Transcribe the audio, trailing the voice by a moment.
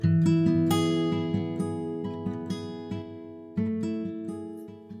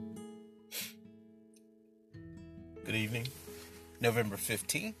November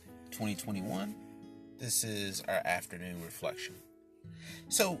 15th, 2021. This is our afternoon reflection.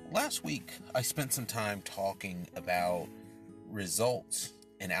 So last week, I spent some time talking about results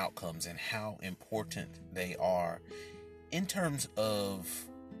and outcomes and how important they are in terms of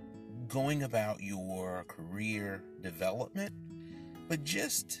going about your career development, but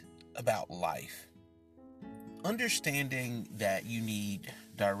just about life. Understanding that you need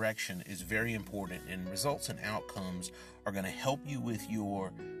direction is very important, and results and outcomes are going to help you with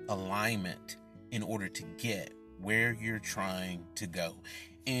your alignment in order to get where you're trying to go.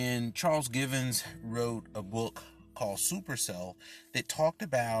 And Charles Givens wrote a book called Supercell that talked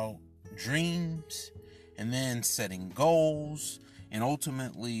about dreams and then setting goals and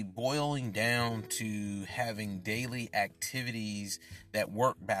ultimately boiling down to having daily activities that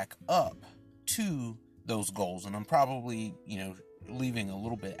work back up to those goals. And I'm probably, leaving a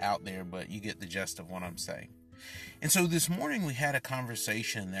little bit out there, but you get the gist of what I'm saying. And so this morning we had a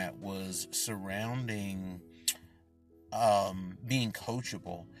conversation that was surrounding being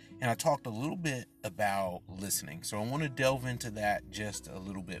coachable. And I talked a little bit about listening. So I want to delve into that just a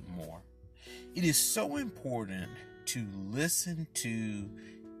little bit more. It is so important to listen to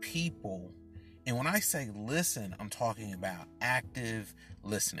people. And when I say listen, I'm talking about active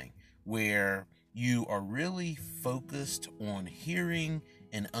listening, where you are really focused on hearing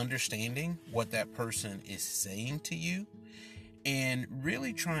and understanding what that person is saying to you and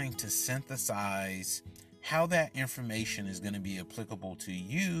really trying to synthesize how that information is going to be applicable to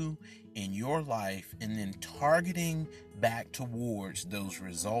you in your life, and then targeting back towards those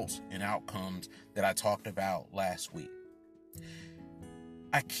results and outcomes that I talked about last week.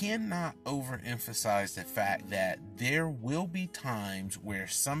 I cannot overemphasize the fact that there will be times where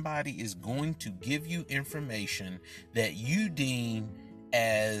somebody is going to give you information that you deem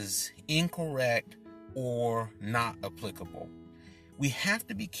as incorrect or not applicable. We have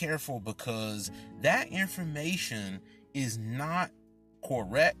to be careful because that information is not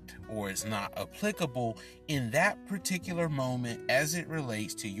correct or is not applicable in that particular moment as it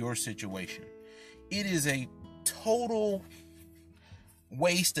relates to your situation. It is a total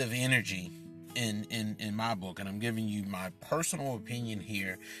waste of energy in my book, and I'm giving you my personal opinion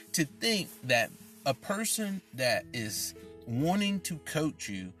here, to think that a person that is wanting to coach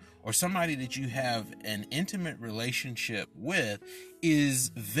you or somebody that you have an intimate relationship with is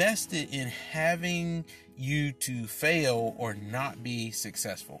vested in having you to fail or not be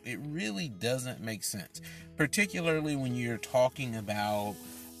successful. It really doesn't make sense, particularly when you're talking about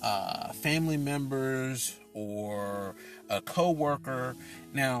family members or a coworker.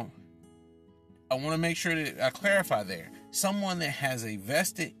 Now, I want to make sure that I clarify there. Someone that has a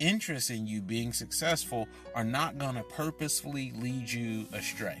vested interest in you being successful are not going to purposefully lead you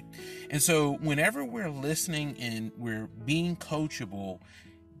astray. And so whenever we're listening and we're being coachable,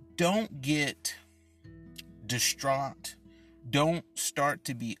 don't get distraught. Don't start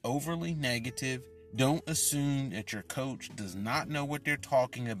to be overly negative. Don't assume that your coach does not know what they're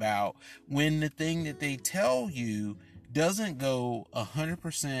talking about when the thing that they tell you doesn't go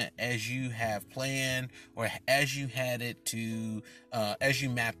 100% as you have planned or as you had it to, as you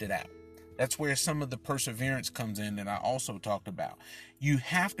mapped it out. That's where some of the perseverance comes in that I also talked about. You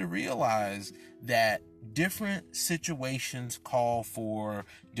have to realize that different situations call for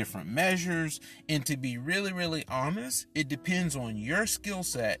different measures. And to be really, really honest, it depends on your skill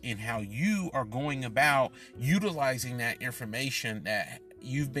set and how you are going about utilizing that information that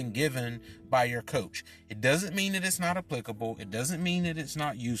you've been given by your coach. It doesn't mean that it's not applicable. It doesn't mean that it's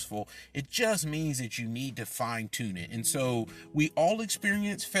not useful. It just means that you need to fine tune it. And so we all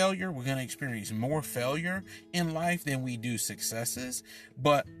experience failure. We're going to experience more failure in life than we do successes.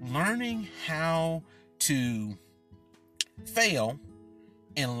 But learning how to fail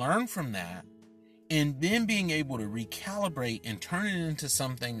and learn from that, and then being able to recalibrate and turn it into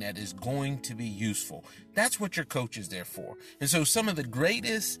something that is going to be useful. That's what your coach is there for. And so some of the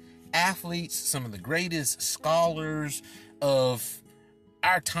greatest athletes, some of the greatest scholars of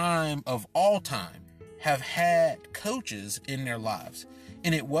our time, of all time, have had coaches in their lives.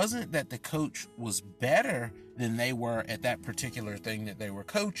 And it wasn't that the coach was better than they were at that particular thing that they were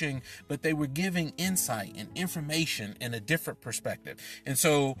coaching, but they were giving insight and information and a different perspective. And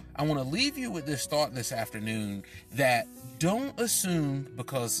so I want to leave you with this thought this afternoon, that don't assume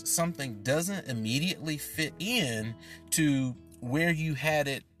because something doesn't immediately fit in to where you had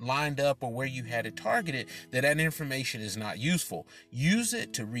it lined up or where you had it targeted, that information is not useful. Use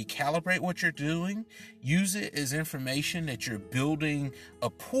it to recalibrate what you're doing. Use it as information that you're building a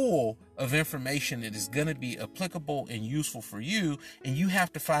pool of information that is going to be applicable and useful for you, and you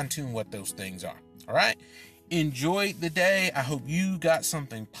have to fine tune what those things are. All right? enjoyed the day. I hope you got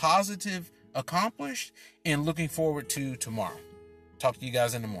something positive accomplished, and looking forward to tomorrow. Talk to you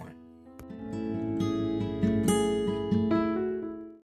guys in the morning.